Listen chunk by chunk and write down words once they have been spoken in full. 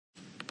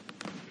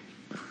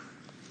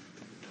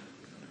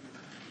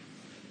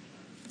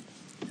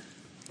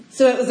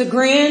So it was a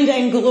grand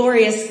and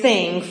glorious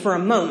thing for a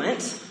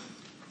moment,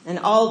 an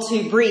all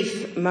too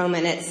brief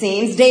moment it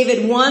seems.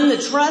 David won the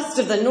trust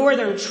of the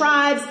northern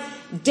tribes,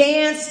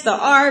 danced the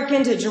ark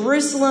into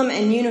Jerusalem,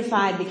 and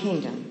unified the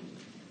kingdom.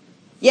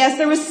 Yes,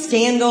 there was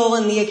scandal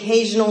and the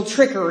occasional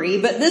trickery,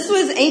 but this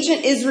was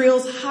ancient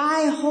Israel's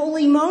high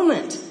holy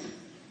moment.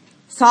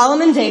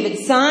 Solomon,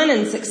 David's son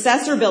and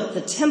successor, built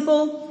the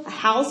temple, a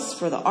house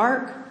for the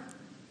ark.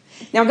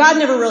 Now, God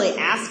never really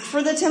asked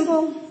for the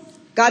temple.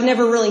 God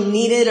never really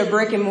needed a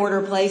brick and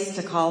mortar place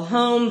to call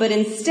home, but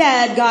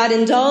instead God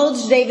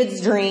indulged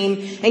David's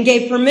dream and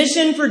gave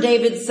permission for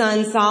David's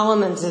son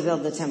Solomon to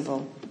build the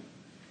temple.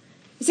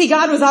 You see,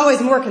 God was always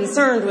more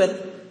concerned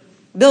with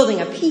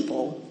building a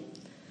people,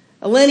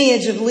 a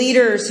lineage of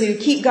leaders who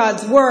keep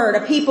God's word,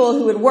 a people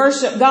who would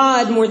worship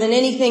God more than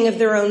anything of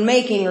their own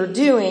making or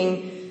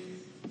doing.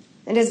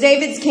 And as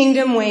David's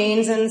kingdom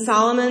wanes and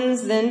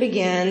Solomon's then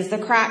begins, the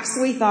cracks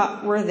we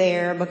thought were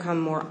there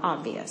become more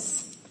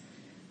obvious.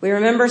 We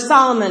remember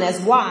Solomon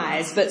as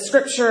wise, but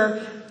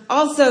Scripture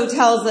also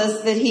tells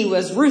us that he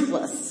was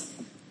ruthless,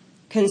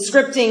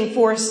 conscripting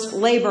forced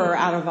labor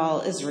out of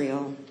all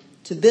Israel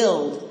to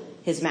build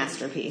his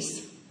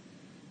masterpiece.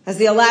 As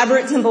the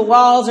elaborate temple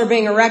walls are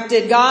being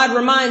erected, God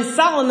reminds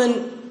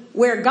Solomon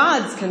where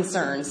God's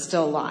concern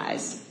still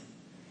lies.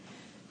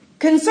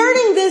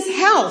 Concerning this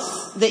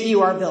house that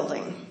you are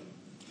building,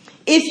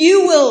 if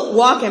you will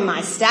walk in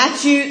my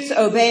statutes,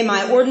 obey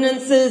my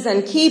ordinances,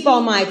 and keep all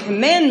my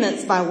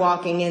commandments by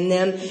walking in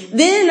them,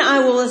 then I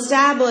will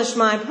establish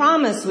my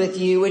promise with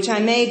you, which I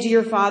made to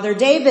your father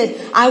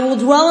David. I will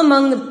dwell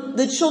among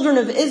the children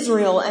of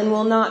Israel and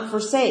will not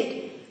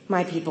forsake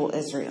my people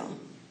Israel.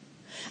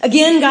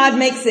 Again, God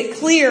makes it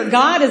clear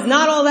God is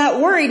not all that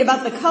worried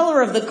about the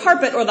color of the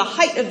carpet or the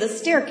height of the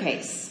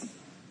staircase.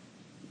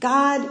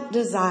 God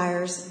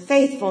desires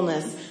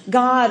faithfulness.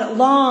 God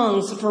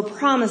longs for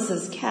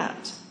promises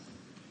kept.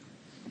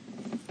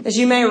 As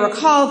you may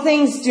recall,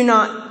 things do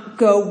not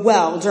go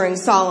well during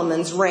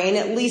Solomon's reign,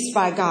 at least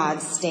by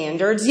God's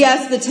standards.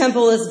 Yes, the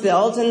temple is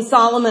built and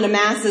Solomon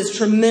amasses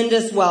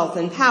tremendous wealth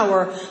and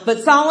power, but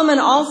Solomon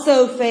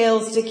also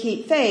fails to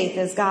keep faith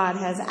as God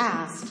has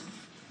asked.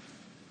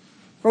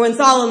 For when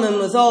Solomon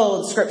was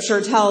old, Scripture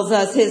tells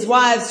us his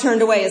wives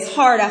turned away his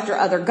heart after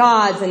other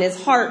gods, and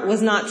his heart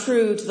was not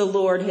true to the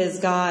Lord his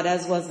God,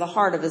 as was the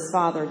heart of his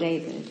father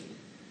David.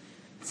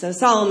 So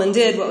Solomon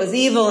did what was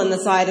evil in the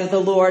sight of the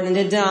Lord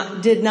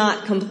and did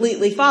not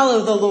completely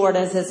follow the Lord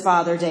as his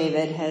father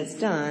David has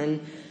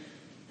done.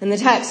 And the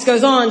text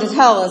goes on to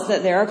tell us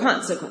that there are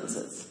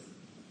consequences.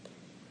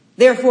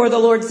 Therefore the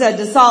Lord said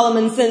to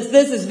Solomon, since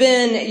this has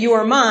been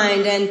your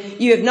mind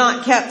and you have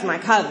not kept my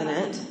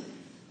covenant,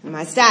 and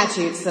my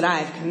statutes that I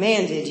have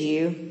commanded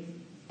you,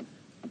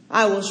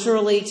 I will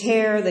surely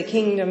tear the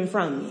kingdom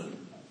from you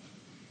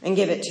and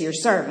give it to your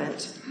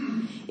servant.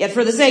 Yet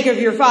for the sake of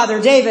your father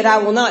David, I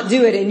will not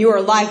do it in your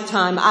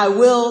lifetime. I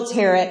will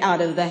tear it out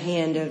of the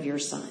hand of your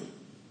son.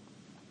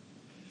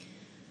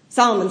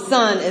 Solomon's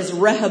son is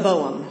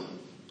Rehoboam.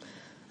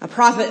 A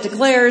prophet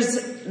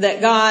declares that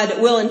God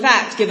will in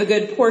fact give a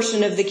good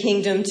portion of the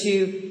kingdom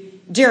to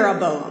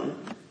Jeroboam.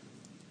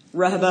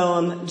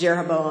 Rehoboam,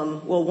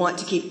 Jeroboam will want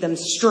to keep them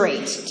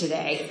straight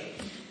today.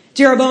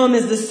 Jeroboam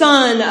is the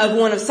son of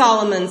one of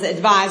Solomon's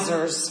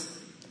advisors.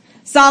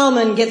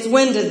 Solomon gets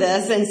wind of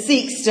this and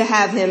seeks to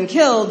have him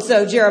killed,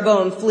 so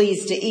Jeroboam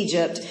flees to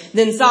Egypt.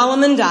 Then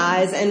Solomon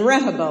dies and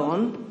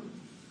Rehoboam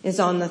is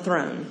on the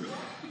throne.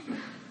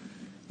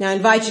 Now I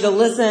invite you to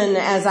listen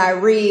as I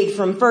read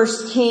from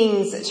 1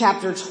 Kings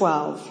chapter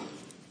 12.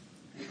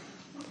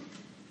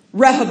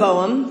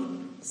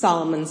 Rehoboam,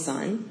 Solomon's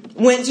son,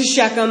 went to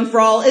Shechem,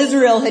 for all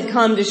Israel had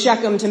come to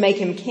Shechem to make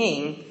him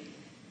king.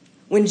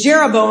 When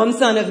Jeroboam,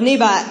 son of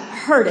Nebat,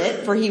 heard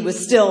it, for he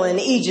was still in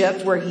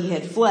Egypt where he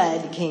had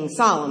fled King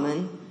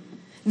Solomon,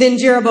 then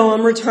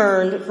Jeroboam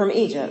returned from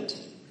Egypt.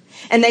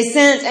 And they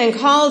sent and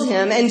called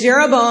him, and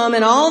Jeroboam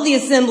and all the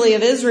assembly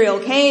of Israel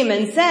came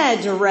and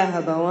said to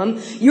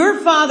Rehoboam, your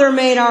father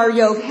made our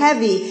yoke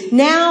heavy.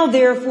 Now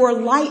therefore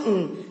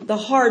lighten the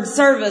hard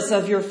service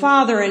of your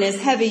father and his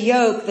heavy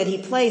yoke that he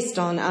placed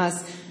on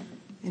us,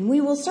 and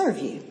we will serve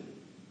you.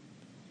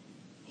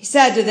 He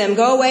said to them,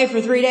 go away for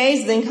 3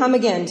 days, then come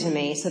again to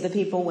me. So the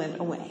people went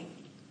away.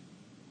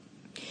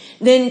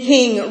 Then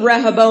King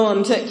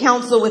Rehoboam took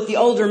counsel with the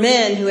older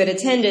men who had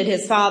attended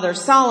his father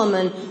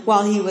Solomon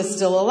while he was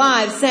still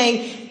alive,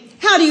 saying,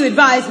 how do you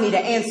advise me to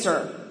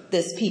answer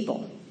this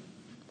people?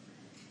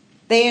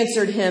 They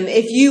answered him,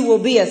 if you will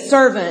be a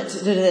servant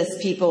to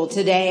this people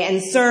today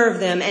and serve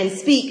them and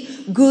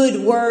speak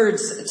good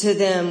words to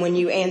them when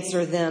you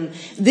answer them,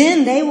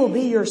 then they will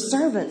be your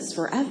servants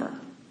forever.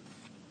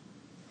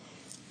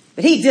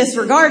 But he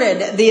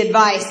disregarded the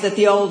advice that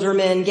the older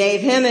men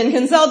gave him and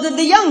consulted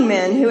the young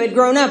men who had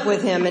grown up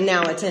with him and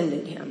now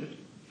attended him.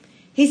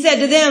 He said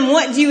to them,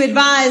 what do you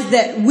advise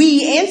that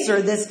we answer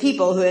this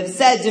people who have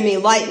said to me,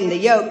 lighten the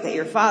yoke that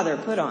your father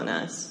put on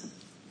us?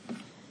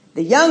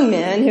 The young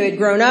men who had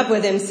grown up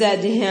with him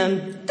said to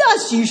him,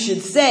 thus you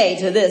should say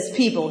to this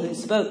people who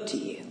spoke to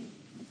you,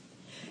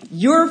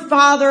 Your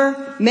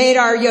father made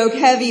our yoke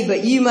heavy,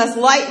 but you must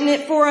lighten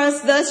it for us.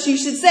 Thus you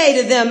should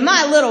say to them,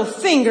 my little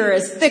finger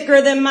is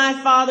thicker than my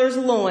father's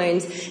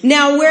loins.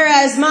 Now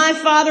whereas my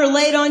father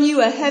laid on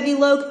you a heavy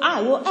yoke,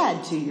 I will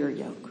add to your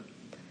yoke.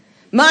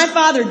 My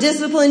father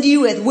disciplined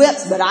you with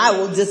whips, but I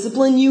will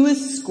discipline you with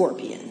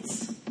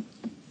scorpions.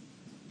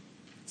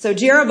 So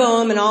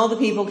Jeroboam and all the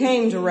people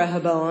came to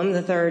Rehoboam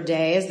the third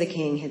day, as the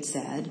king had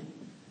said.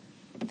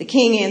 The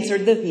king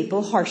answered the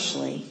people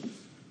harshly.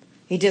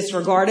 He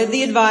disregarded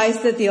the advice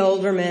that the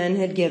older men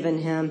had given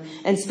him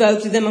and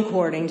spoke to them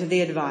according to the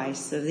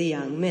advice of the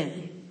young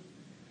men.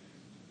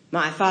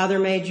 My father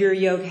made your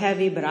yoke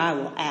heavy, but I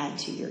will add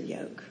to your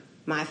yoke.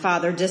 My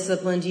father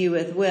disciplined you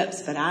with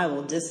whips, but I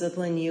will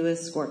discipline you with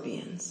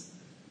scorpions.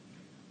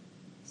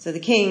 So the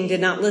king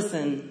did not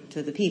listen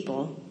to the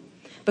people,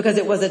 because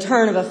it was a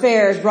turn of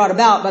affairs brought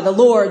about by the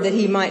Lord that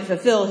he might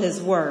fulfill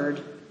his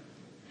word.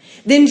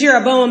 Then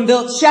Jeroboam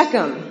built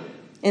Shechem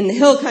in the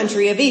hill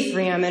country of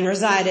Ephraim and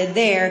resided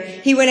there.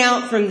 He went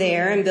out from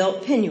there and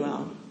built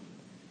Penuel.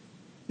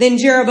 Then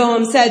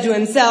Jeroboam said to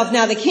himself,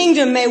 now the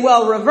kingdom may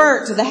well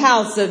revert to the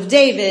house of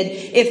David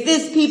if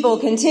this people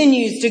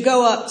continues to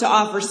go up to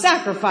offer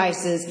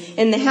sacrifices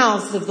in the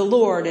house of the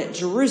Lord at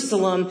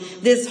Jerusalem.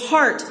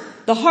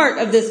 The heart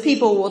of this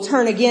people will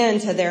turn again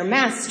to their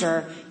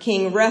master,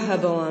 King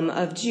Rehoboam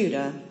of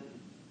Judah.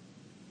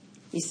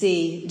 You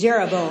see,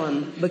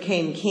 Jeroboam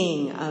became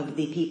king of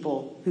the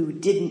people who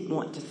didn't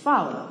want to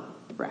follow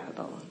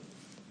Rehoboam.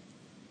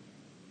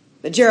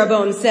 But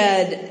Jeroboam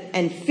said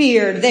and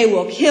feared, they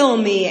will kill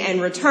me,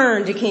 and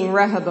returned to King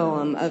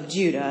Rehoboam of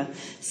Judah.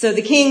 So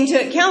the king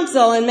took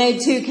counsel and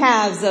made 2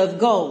 calves of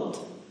gold.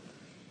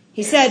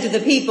 He said to the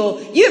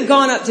people, you have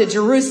gone up to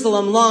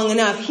Jerusalem long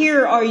enough.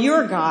 Here are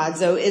your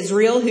gods, O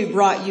Israel, who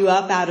brought you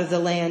up out of the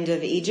land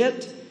of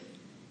Egypt.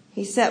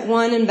 He set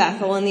one in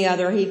Bethel and the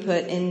other he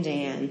put in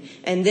Dan.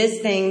 And this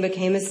thing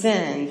became a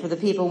sin, for the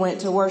people went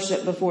to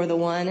worship before the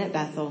one at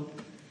Bethel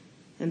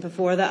and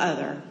before the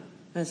other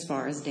as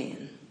far as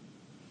Dan.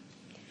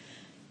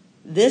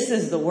 This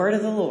is the word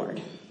of the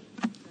Lord.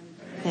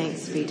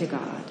 Thanks be to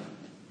God.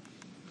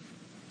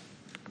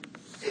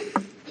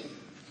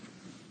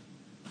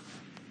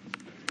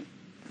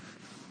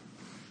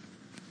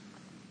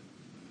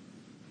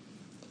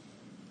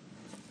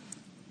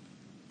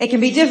 It can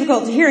be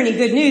difficult to hear any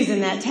good news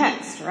in that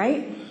text,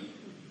 right?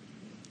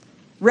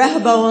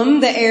 Rehoboam,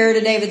 the heir to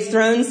David's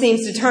throne,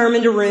 seems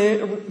determined to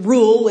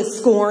rule with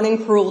scorn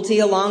and cruelty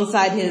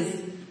alongside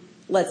his,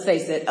 let's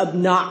face it,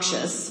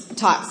 obnoxious,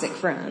 toxic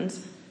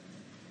friends.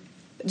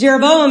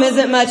 Jeroboam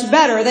isn't much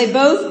better. They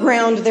both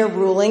ground their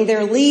ruling.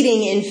 They're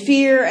leading in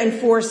fear and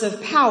force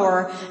of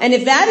power. And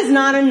if that is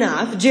not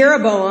enough,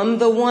 Jeroboam,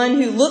 the one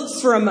who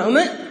looks for a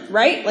moment,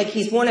 right, like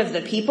he's one of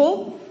the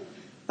people,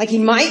 like he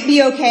might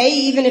be okay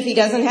even if he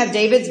doesn't have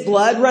David's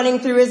blood running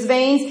through his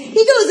veins,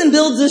 he goes and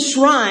builds a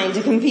shrine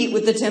to compete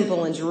with the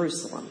temple in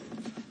Jerusalem.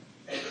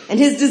 And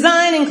his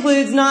design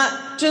includes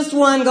not just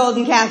 1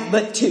 golden calf,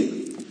 but 2.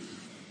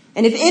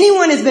 And if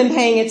anyone has been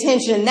paying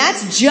attention,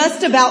 that's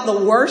just about the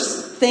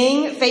worst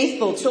thing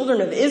faithful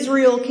children of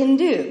Israel can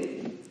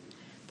do.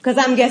 Because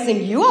I'm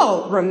guessing you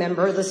all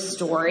remember the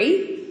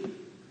story,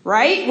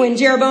 right? When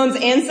Jeroboam's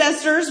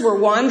ancestors were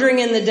wandering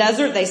in the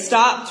desert, they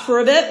stopped for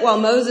a bit while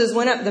Moses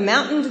went up the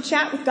mountain to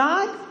chat with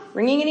God.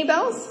 Ringing any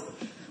bells?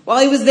 While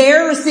he was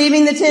there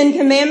receiving the 10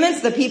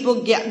 commandments, the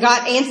people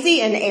got antsy,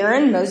 and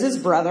Aaron, Moses'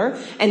 brother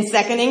and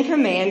second in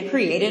command,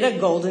 created a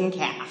golden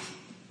calf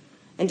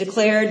and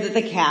declared that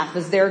the calf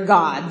is their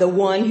God, the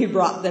one who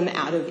brought them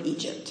out of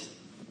Egypt.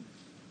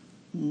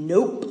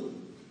 Nope.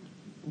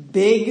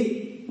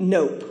 Big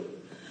nope.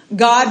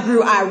 God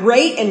grew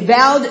irate and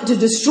vowed to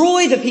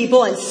destroy the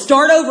people and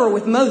start over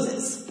with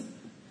Moses.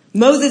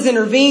 Moses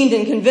intervened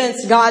and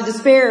convinced God to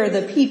spare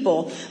the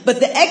people.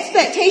 But the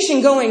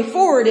expectation going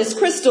forward is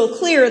crystal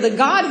clear. The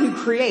God who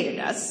created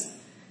us,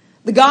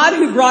 the God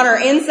who brought our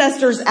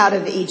ancestors out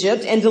of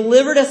Egypt and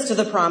delivered us to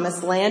the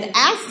promised land,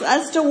 asks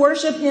us to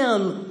worship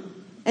him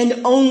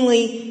and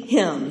only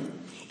him.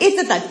 It's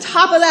at the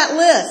top of that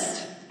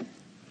list.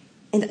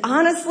 And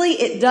honestly,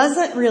 it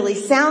doesn't really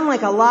sound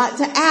like a lot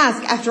to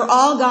ask after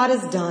all God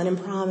has done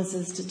and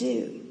promises to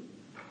do.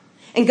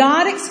 And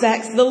God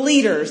expects the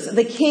leaders,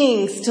 the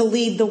kings, to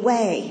lead the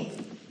way.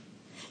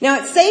 Now,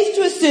 it's safe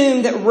to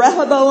assume that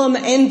Rehoboam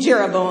and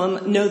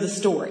Jeroboam know the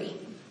story.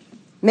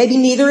 Maybe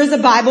neither is a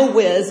Bible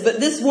whiz, but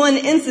this one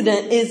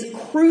incident is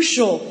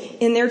crucial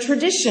in their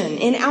tradition,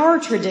 in our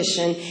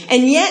tradition.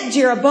 And yet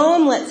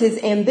Jeroboam lets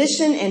his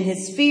ambition and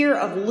his fear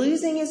of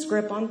losing his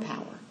grip on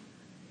power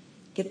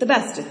get the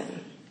best of him.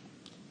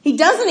 He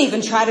doesn't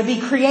even try to be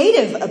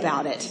creative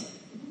about it.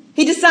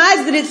 He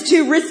decides that it's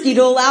too risky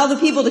to allow the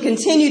people to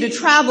continue to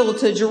travel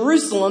to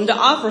Jerusalem to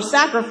offer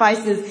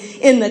sacrifices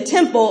in the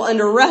temple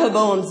under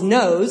Rehoboam's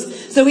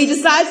nose. So he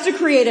decides to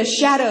create a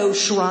shadow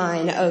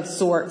shrine of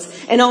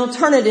sorts, an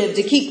alternative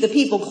to keep the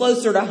people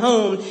closer to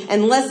home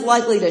and less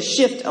likely to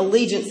shift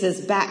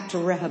allegiances back to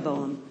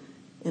Rehoboam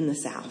in the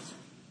south.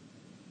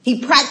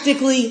 He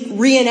practically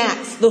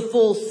reenacts the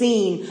full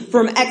scene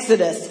from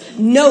Exodus.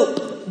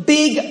 Nope.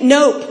 big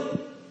nope.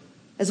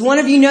 As one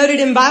of you noted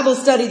in Bible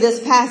study this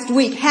past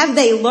week, have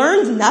they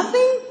learned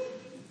nothing?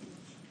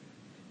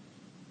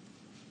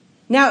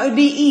 Now, it would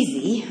be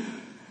easy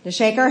to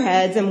shake our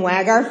heads and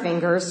wag our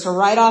fingers to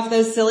write off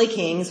those silly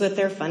kings with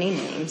their funny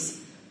names.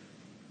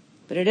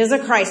 But it is a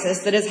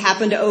crisis that has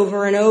happened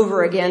over and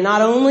over again,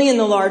 not only in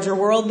the larger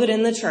world, but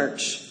in the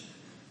church.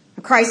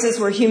 A crisis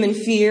where human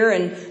fear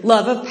and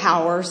love of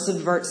power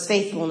subverts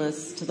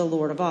faithfulness to the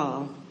Lord of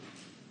all.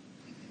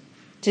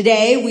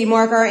 Today, we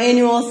mark our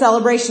annual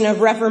celebration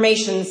of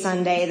Reformation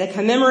Sunday, the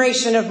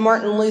commemoration of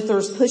Martin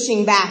Luther's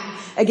pushing back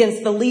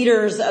against the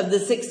leaders of the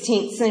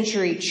 16th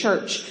century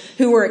church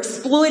who were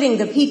exploiting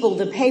the people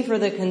to pay for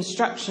the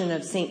construction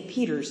of St.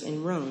 Peter's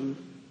in Rome.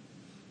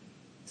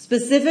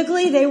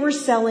 Specifically, they were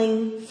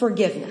selling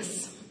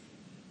forgiveness.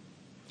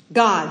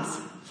 God's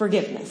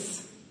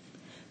forgiveness.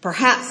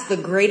 Perhaps the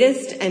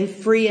greatest and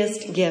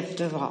freest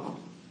gift of all.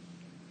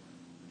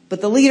 But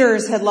the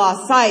leaders had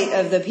lost sight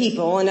of the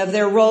people and of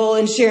their role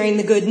in sharing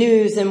the good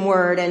news in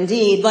word and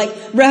deed. Like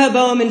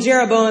Rehoboam and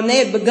Jeroboam,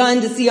 they had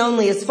begun to see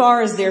only as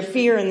far as their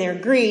fear and their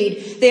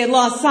greed. They had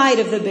lost sight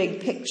of the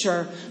big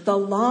picture, the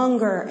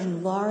longer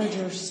and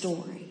larger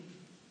story.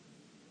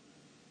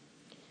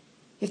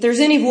 If there's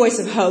any voice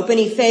of hope,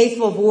 any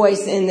faithful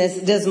voice in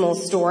this dismal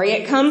story,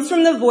 it comes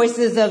from the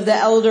voices of the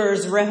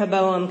elders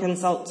Rehoboam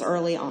consults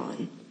early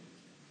on.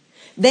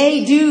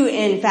 They do,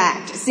 in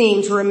fact,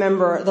 seem to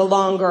remember the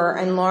longer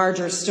and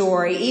larger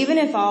story, even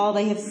if all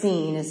they have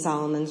seen is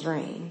Solomon's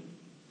reign.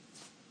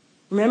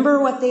 Remember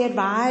what they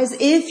advise?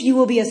 If you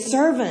will be a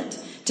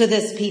servant to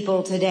this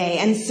people today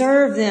and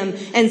serve them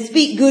and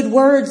speak good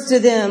words to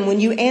them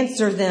when you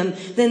answer them,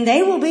 then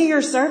they will be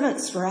your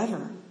servants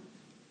forever.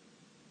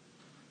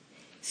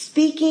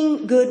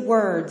 Speaking good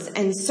words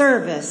and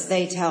service,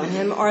 they tell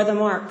him, are the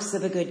marks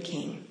of a good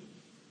king.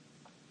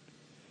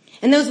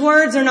 And those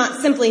words are not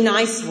simply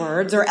nice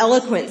words or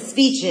eloquent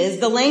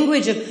speeches. The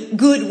language of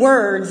good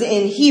words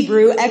in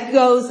Hebrew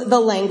echoes the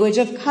language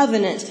of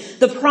covenant.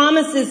 The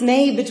promises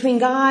made between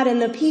God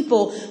and the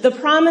people. The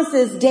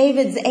promises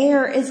David's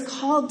heir is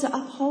called to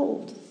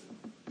uphold.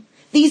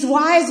 These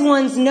wise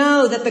ones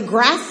know that the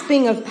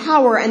grasping of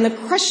power and the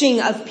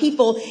crushing of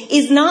people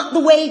is not the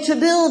way to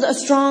build a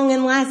strong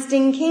and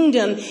lasting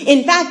kingdom.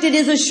 In fact, it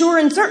is a sure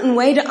and certain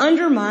way to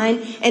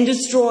undermine and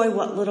destroy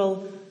what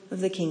little of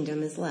the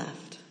kingdom is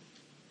left.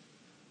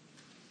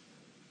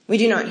 We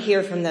do not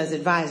hear from those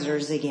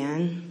advisors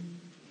again.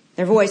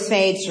 Their voice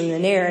fades from the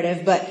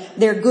narrative, but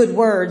their good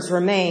words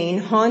remain,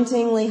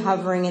 hauntingly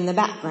hovering in the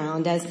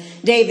background as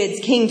David's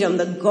kingdom,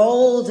 the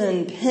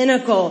golden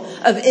pinnacle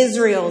of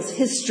Israel's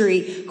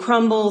history,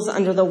 crumbles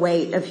under the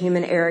weight of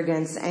human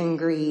arrogance and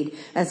greed,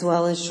 as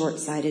well as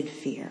short-sighted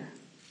fear.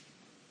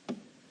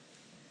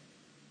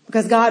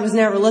 Because God was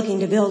never looking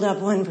to build up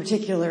one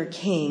particular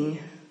king.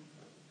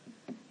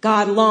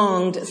 God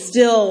longed,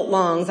 still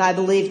longs, I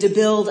believe, to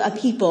build a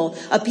people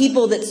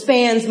that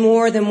spans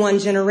more than one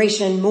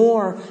generation,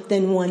 more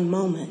than one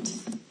moment.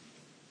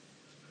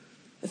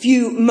 A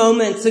few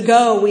moments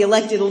ago, we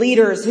elected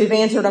leaders who've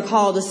answered a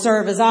call to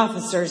serve as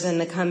officers in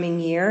the coming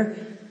year.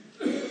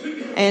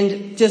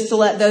 And just to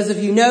let those of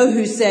you know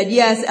who said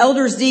yes,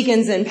 elders,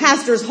 deacons, and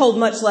pastors hold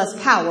much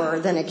less power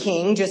than a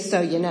king, just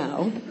so you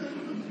know.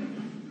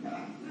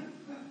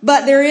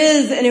 But there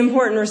is an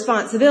important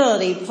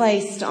responsibility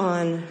placed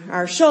on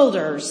our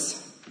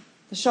shoulders,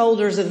 the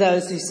shoulders of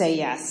those who say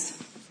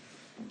yes.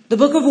 The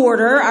Book of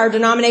Order, our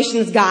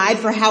denomination's guide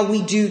for how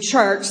we do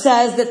church,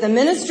 says that the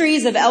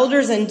ministries of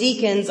elders and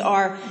deacons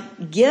are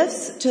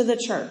gifts to the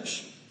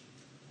church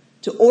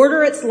to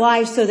order its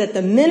life so that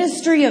the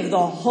ministry of the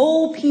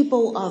whole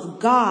people of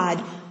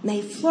God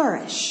may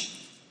flourish.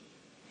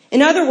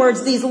 In other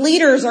words, these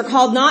leaders are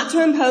called not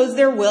to impose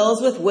their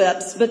wills with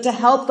whips, but to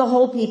help the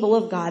whole people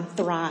of God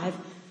thrive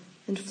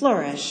and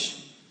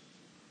flourish.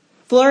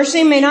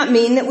 Flourishing may not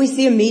mean that we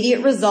see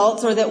immediate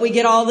results or that we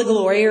get all the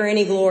glory or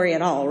any glory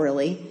at all,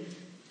 really.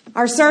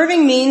 Our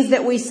serving means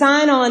that we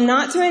sign on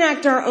not to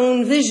enact our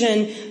own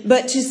vision,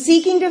 but to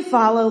seeking to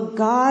follow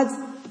God's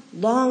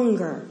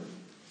larger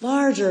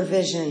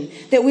vision,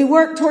 that we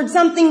work towards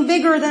something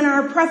bigger than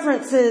our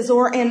preferences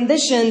or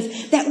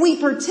ambitions, that we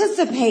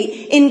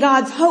participate in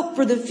God's hope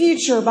for the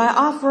future by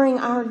offering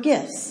our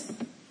gifts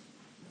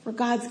for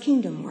God's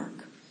kingdom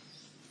work.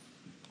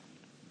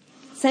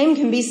 Same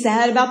can be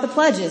said about the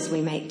pledges we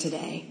make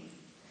today.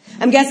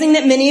 I'm guessing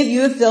that many of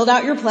you have filled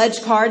out your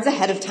pledge cards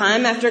ahead of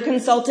time after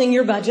consulting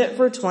your budget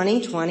for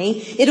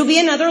 2020. It'll be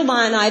another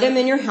line item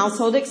in your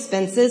household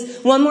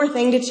expenses, one more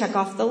thing to check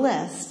off the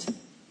list.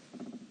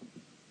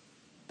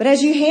 But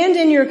as you hand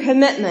in your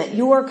commitment,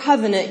 your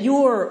covenant,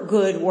 your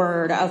good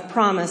word of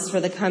promise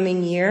for the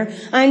coming year,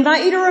 I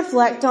invite you to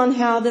reflect on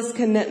how this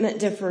commitment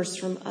differs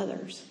from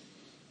others.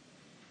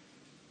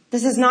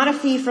 This is not a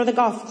fee for the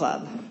golf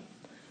club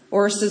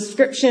or a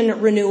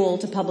subscription renewal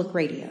to public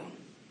radio.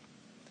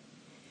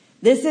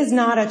 This is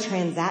not a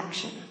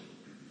transaction.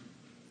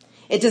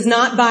 It does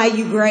not buy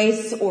you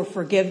grace or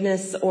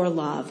forgiveness or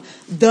love.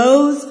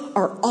 Those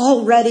are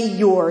already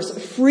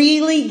yours,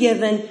 freely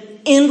given,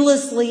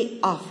 endlessly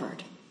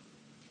offered.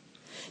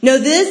 No,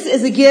 this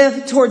is a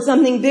gift towards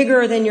something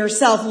bigger than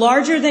yourself,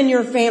 larger than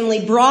your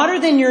family, broader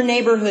than your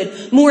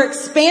neighborhood, more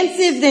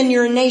expansive than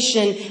your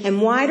nation, and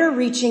wider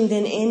reaching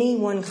than any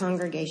one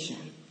congregation.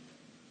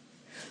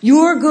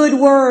 Your good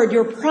word,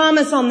 your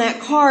promise on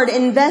that card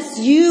invests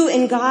you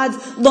in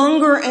God's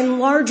longer and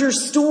larger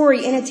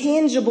story in a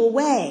tangible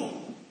way.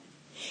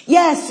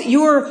 Yes,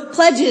 your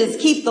pledges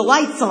keep the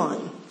lights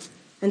on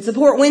and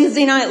support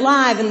Wednesday Night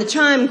Live and the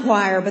Chime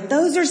Choir, but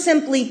those are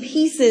simply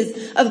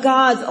pieces of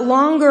God's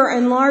longer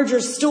and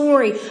larger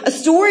story, a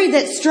story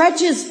that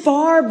stretches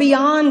far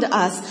beyond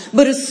us,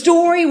 but a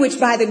story which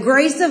by the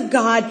grace of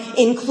God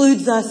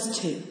includes us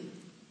too.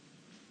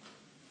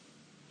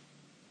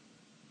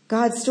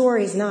 God's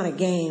story is not a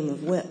game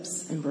of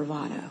whips and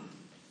bravado.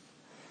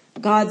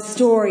 God's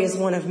story is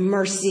one of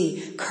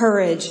mercy,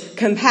 courage,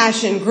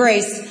 compassion,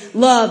 grace,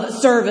 love,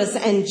 service,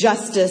 and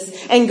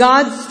justice. And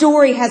God's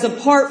story has a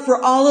part for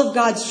all of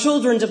God's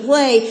children to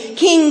play.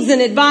 Kings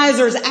and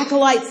advisors,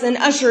 acolytes and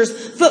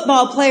ushers,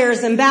 football players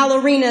and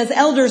ballerinas,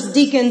 elders,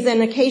 deacons,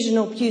 and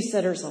occasional pew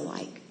sitters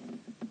alike.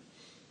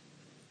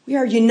 We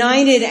are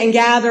united and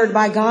gathered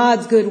by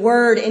God's good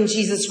word in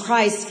Jesus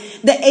Christ,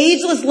 the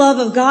ageless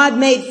love of God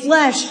made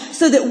flesh,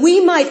 so that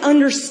we might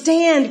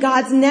understand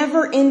God's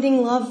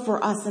never-ending love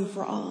for us and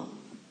for all.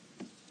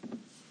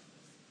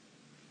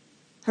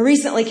 I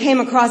recently came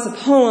across a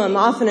poem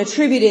often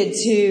attributed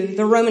to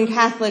the Roman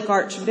Catholic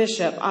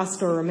Archbishop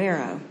Oscar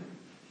Romero,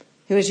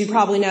 who, as you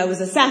probably know,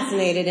 was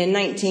assassinated in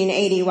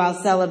 1980 while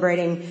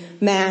celebrating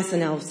Mass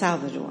in El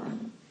Salvador.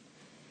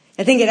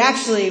 I think it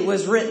actually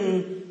was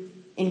written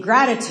in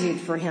gratitude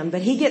for him,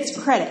 but he gets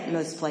credit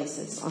most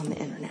places on the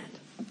internet.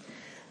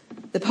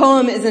 The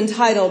poem is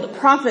entitled,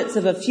 Prophets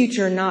of a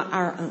Future Not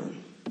Our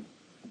Own.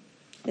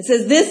 It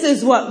says, this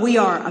is what we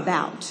are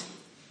about.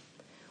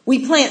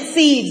 We plant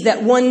seeds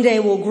that one day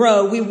will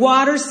grow. We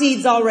water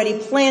seeds already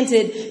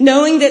planted,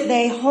 knowing that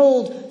they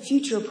hold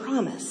future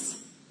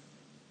promise.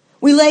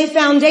 We lay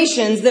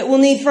foundations that will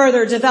need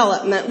further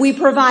development. We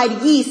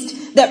provide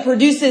yeast that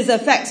produces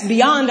effects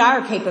beyond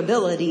our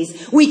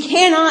capabilities. We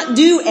cannot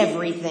do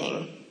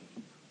everything.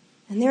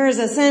 And there is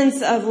a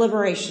sense of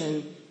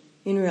liberation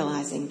in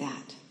realizing that.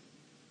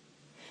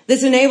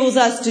 This enables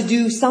us to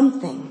do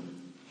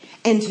something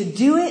and to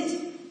do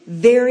it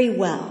very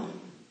well.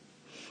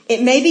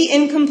 It may be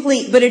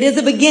incomplete, but it is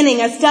a beginning,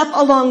 a step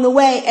along the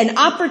way, an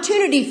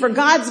opportunity for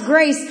God's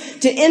grace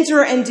to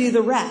enter and do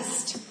the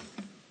rest.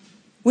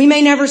 We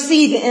may never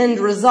see the end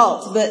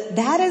result, but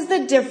that is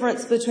the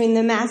difference between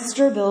the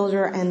master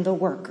builder and the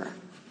worker.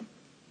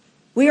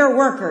 We are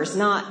workers,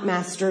 not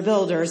master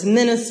builders,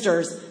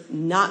 ministers,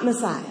 not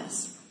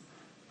messiahs.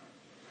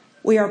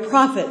 We are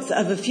prophets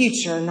of a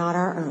future not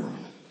our own.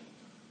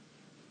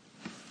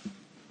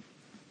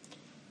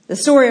 The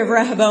story of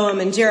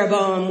Rehoboam and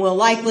Jeroboam will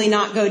likely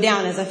not go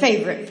down as a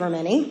favorite for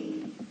many.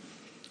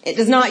 It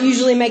does not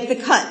usually make the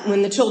cut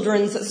when the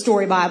children's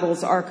story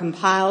Bibles are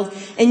compiled,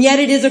 and yet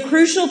it is a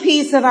crucial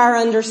piece of our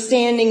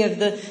understanding of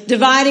the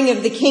dividing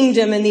of the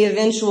kingdom and the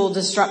eventual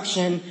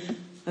destruction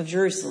of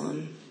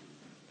Jerusalem.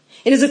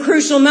 It is a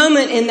crucial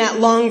moment in that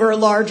longer,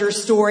 larger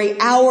story,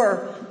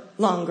 our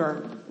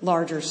longer,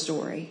 larger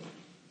story.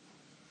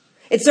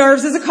 It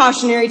serves as a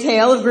cautionary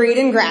tale of greed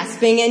and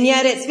grasping, and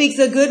yet it speaks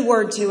a good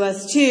word to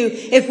us too,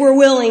 if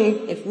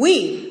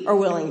we are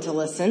willing to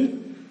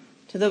listen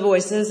to the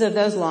voices of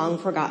those long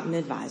forgotten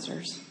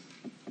advisors.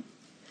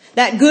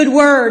 That good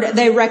word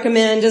they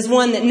recommend is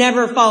one that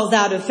never falls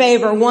out of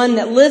favor, one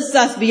that lifts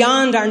us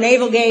beyond our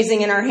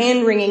navel-gazing and our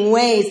hand-wringing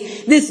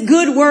ways. This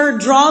good word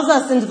draws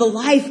us into the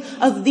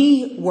life of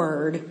the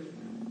word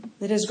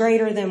that is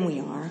greater than we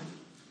are.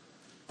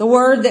 The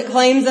word that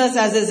claims us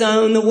as his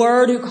own, the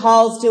word who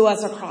calls to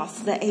us across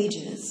the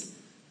ages.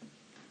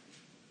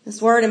 This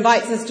word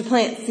invites us to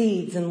plant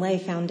seeds and lay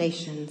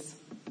foundations,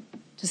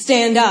 to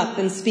stand up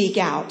and speak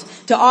out,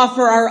 to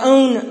offer our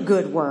own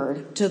good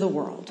word to the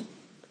world.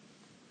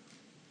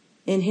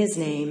 In his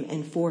name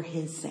and for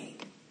his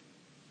sake.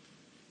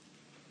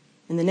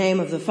 In the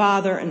name of the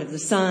Father and of the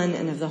Son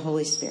and of the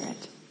Holy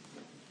Spirit.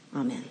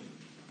 Amen.